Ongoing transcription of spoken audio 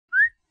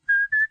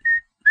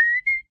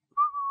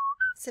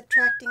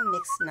Subtracting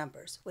mixed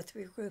numbers with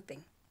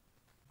regrouping.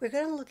 We're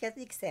going to look at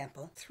the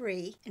example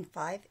 3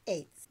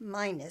 5/8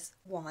 minus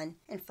 1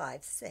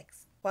 5/6.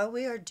 While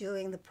we are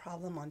doing the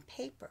problem on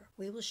paper,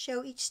 we will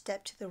show each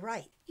step to the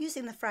right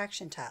using the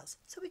fraction tiles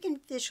so we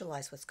can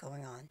visualize what's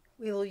going on.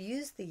 We will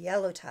use the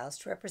yellow tiles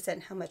to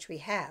represent how much we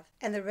have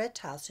and the red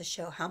tiles to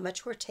show how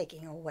much we're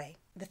taking away.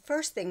 The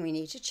first thing we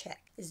need to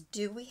check is,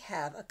 do we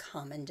have a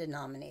common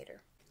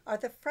denominator? Are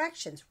the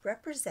fractions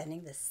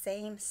representing the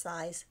same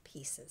size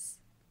pieces?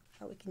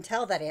 Well, we can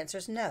tell that answer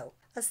is no.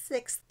 A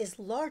sixth is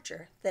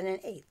larger than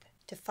an eighth.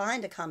 To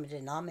find a common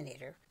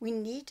denominator, we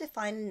need to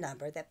find a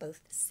number that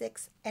both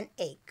 6 and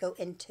 8 go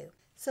into.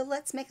 So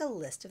let's make a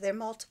list of their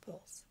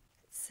multiples.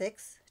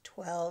 6,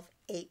 12,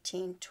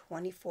 18,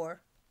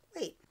 24.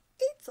 Wait,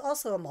 8's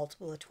also a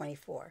multiple of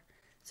 24.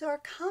 So our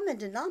common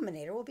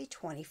denominator will be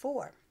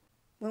 24.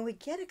 When we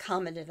get a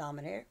common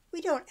denominator,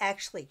 we don't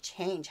actually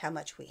change how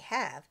much we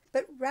have,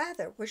 but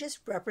rather we're just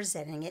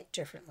representing it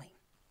differently.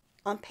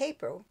 On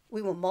paper,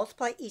 we will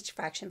multiply each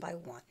fraction by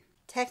 1.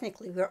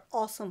 Technically, we are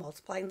also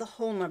multiplying the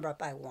whole number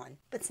by 1,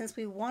 but since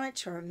we want it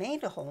to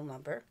remain a whole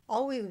number,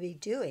 all we will be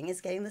doing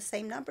is getting the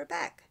same number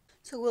back.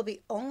 So we'll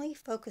be only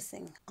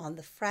focusing on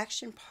the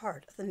fraction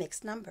part of the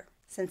mixed number.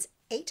 Since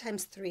 8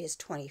 times 3 is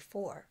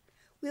 24,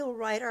 we will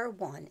write our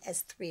 1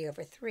 as 3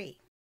 over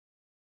 3,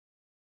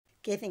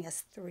 giving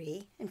us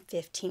 3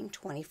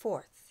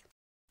 15/24.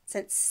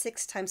 Since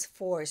 6 times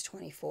 4 is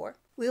 24,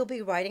 we will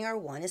be writing our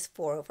 1 as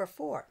 4 over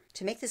 4.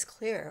 To make this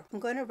clearer, I'm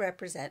going to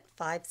represent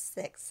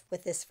 5/6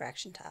 with this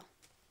fraction tile,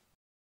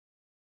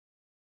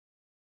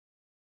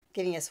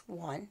 giving us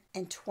 1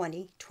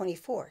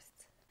 20/24.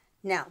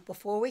 Now,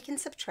 before we can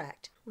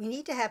subtract, we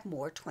need to have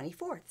more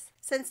 24ths.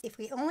 Since if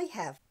we only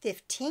have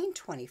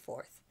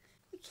 15/24,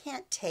 we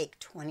can't take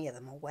 20 of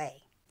them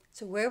away.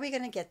 So where are we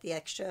going to get the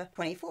extra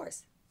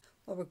 24s?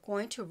 Well, we're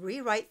going to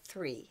rewrite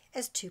 3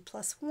 as 2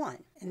 plus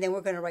 1, and then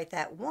we're going to write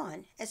that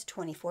 1 as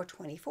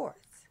 24/24.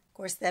 Of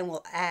course, then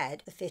we'll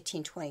add the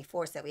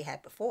 15/24 that we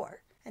had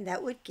before, and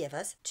that would give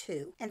us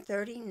 2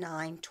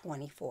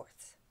 39/24.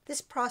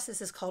 This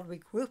process is called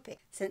regrouping,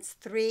 since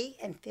 3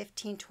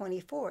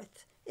 15/24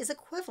 is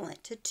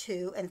equivalent to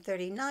 2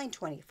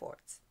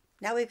 39/24.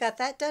 Now we've got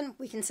that done,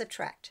 we can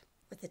subtract.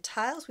 With the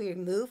tiles, we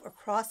remove or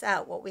cross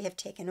out what we have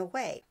taken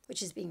away,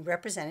 which is being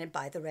represented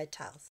by the red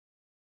tiles.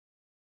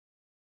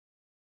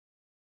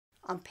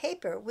 On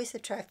paper, we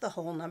subtract the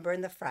whole number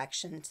and the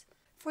fractions.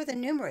 For the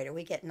numerator,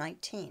 we get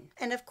 19.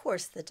 And of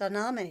course, the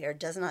denominator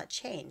does not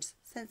change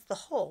since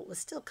the whole was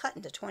still cut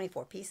into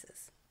 24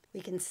 pieces. We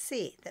can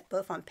see that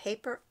both on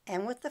paper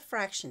and with the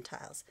fraction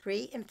tiles,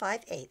 3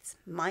 5/8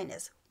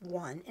 minus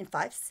 1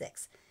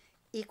 5/6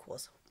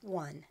 equals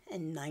 1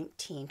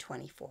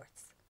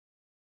 19/24.